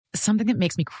Something that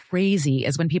makes me crazy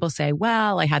is when people say,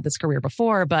 well, I had this career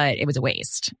before, but it was a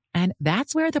waste. And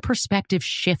that's where the perspective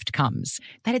shift comes,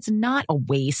 that it's not a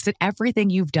waste, that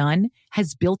everything you've done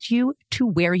has built you to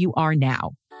where you are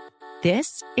now.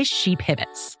 This is She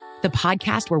Pivots, the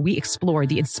podcast where we explore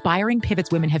the inspiring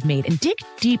pivots women have made and dig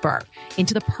deeper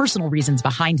into the personal reasons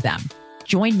behind them.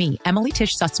 Join me, Emily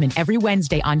Tish Sussman, every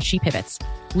Wednesday on She Pivots.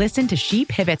 Listen to She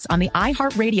Pivots on the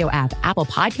iHeartRadio app, Apple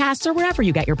Podcasts, or wherever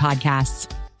you get your podcasts.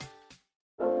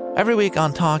 Every week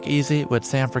on Talk Easy with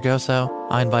Sam Fragoso,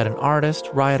 I invite an artist,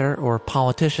 writer, or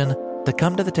politician to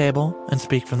come to the table and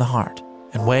speak from the heart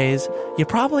in ways you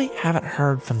probably haven't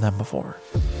heard from them before.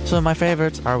 Some of my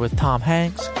favorites are with Tom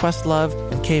Hanks, Questlove,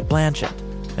 and Cate Blanchett.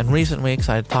 In recent weeks,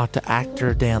 I talked to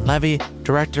actor Dan Levy,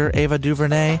 director Ava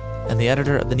DuVernay, and the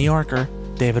editor of The New Yorker,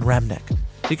 David Remnick.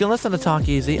 You can listen to Talk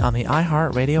Easy on the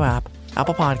iHeartRadio app,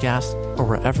 Apple Podcasts, or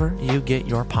wherever you get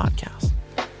your podcasts.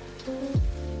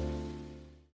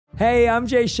 Hey, I'm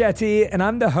Jay Shetty, and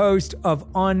I'm the host of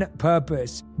On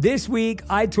Purpose. This week,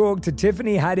 I talked to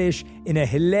Tiffany Haddish in a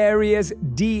hilarious,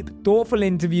 deep, thoughtful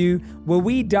interview where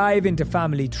we dive into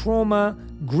family trauma,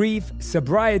 grief,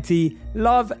 sobriety,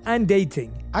 love, and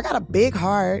dating. I got a big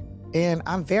heart, and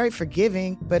I'm very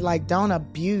forgiving, but don't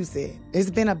abuse it.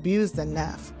 It's been abused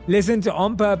enough. Listen to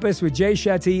On Purpose with Jay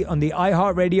Shetty on the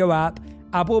iHeartRadio app,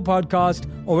 Apple Podcast,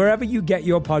 or wherever you get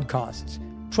your podcasts.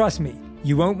 Trust me,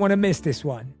 you won't want to miss this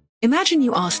one. Imagine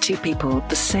you ask two people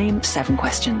the same 7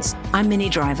 questions. I'm Minnie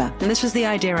Driver, and this was the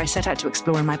idea I set out to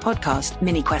explore in my podcast,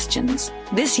 Mini Questions.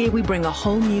 This year, we bring a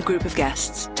whole new group of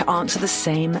guests to answer the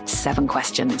same 7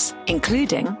 questions,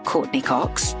 including Courtney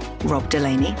Cox, Rob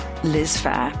Delaney, Liz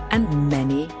Phair, and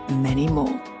many, many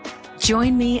more.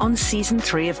 Join me on Season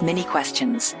 3 of Mini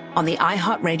Questions on the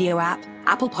iHeartRadio app,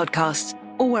 Apple Podcasts,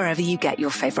 or wherever you get your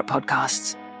favorite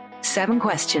podcasts. 7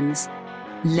 questions,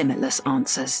 limitless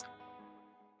answers.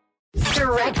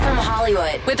 Direct from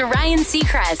Hollywood with Ryan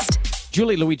Seacrest.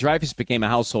 Julie Louis-Dreyfus became a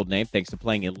household name thanks to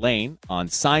playing Elaine on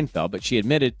Seinfeld, but she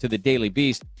admitted to the Daily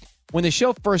Beast when the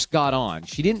show first got on,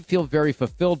 she didn't feel very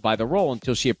fulfilled by the role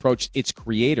until she approached its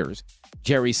creators,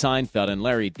 Jerry Seinfeld and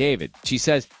Larry David. She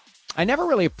says, I never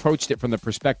really approached it from the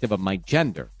perspective of my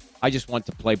gender. I just want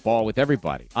to play ball with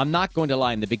everybody. I'm not going to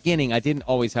lie. In the beginning, I didn't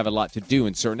always have a lot to do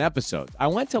in certain episodes. I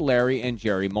went to Larry and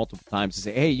Jerry multiple times to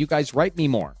say, hey, you guys write me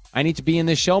more. I need to be in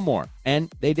this show more.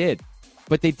 And they did.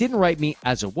 But they didn't write me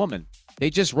as a woman.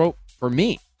 They just wrote for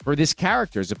me, for this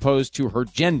character, as opposed to her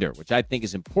gender, which I think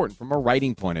is important from a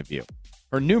writing point of view.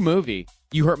 Her new movie,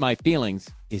 You Hurt My Feelings,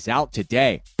 is out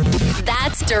today.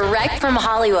 That's direct from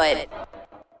Hollywood.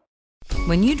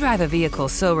 When you drive a vehicle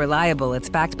so reliable it's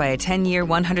backed by a 10-year,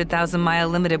 100,000-mile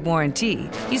limited warranty,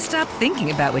 you stop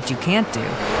thinking about what you can't do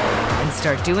and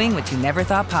start doing what you never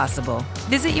thought possible.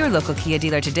 Visit your local Kia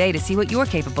dealer today to see what you're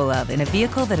capable of in a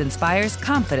vehicle that inspires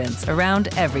confidence around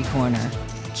every corner.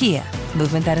 Kia,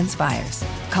 movement that inspires.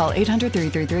 Call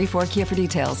 800-333-4KIA for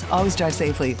details. Always drive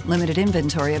safely. Limited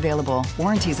inventory available.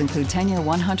 Warranties include 10-year,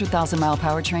 100,000-mile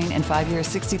powertrain and 5-year,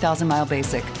 60,000-mile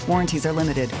basic. Warranties are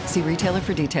limited. See retailer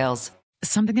for details.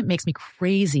 Something that makes me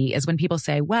crazy is when people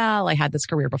say, well, I had this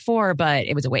career before, but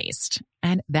it was a waste.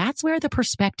 And that's where the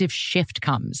perspective shift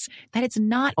comes, that it's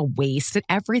not a waste, that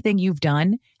everything you've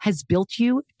done has built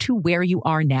you to where you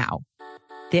are now.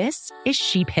 This is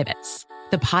She Pivots,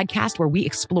 the podcast where we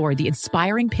explore the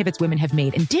inspiring pivots women have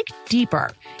made and dig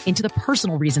deeper into the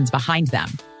personal reasons behind them.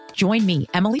 Join me,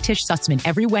 Emily Tish Sussman,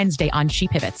 every Wednesday on She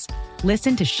Pivots.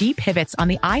 Listen to She Pivots on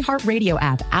the iHeartRadio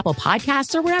app, Apple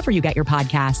Podcasts, or wherever you get your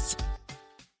podcasts.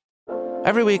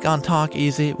 Every week on Talk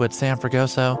Easy with Sam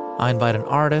Fragoso, I invite an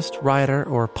artist, writer,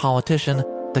 or politician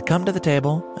to come to the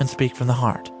table and speak from the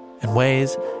heart in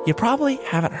ways you probably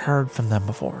haven't heard from them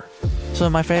before. Some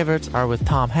of my favorites are with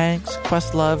Tom Hanks,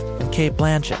 Questlove, and Cate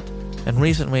Blanchett. In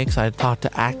recent weeks, I talked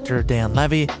to actor Dan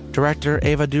Levy, director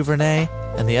Ava DuVernay,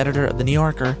 and the editor of The New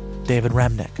Yorker, David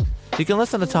Remnick. You can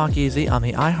listen to Talk Easy on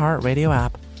the iHeartRadio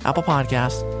app, Apple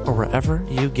Podcasts, or wherever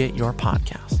you get your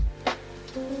podcasts.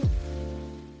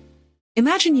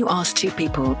 Imagine you ask two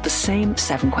people the same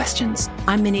 7 questions.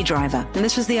 I'm Minnie Driver, and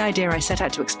this was the idea I set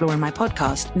out to explore in my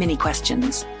podcast, Mini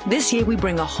Questions. This year, we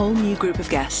bring a whole new group of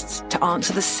guests to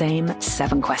answer the same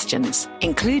 7 questions,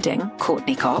 including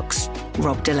Courtney Cox,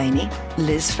 Rob Delaney,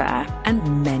 Liz Phair,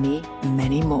 and many,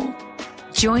 many more.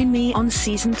 Join me on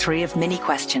Season 3 of Mini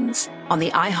Questions on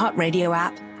the iHeartRadio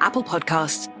app, Apple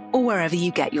Podcasts, or wherever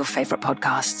you get your favorite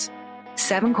podcasts.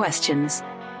 7 questions,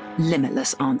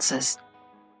 limitless answers.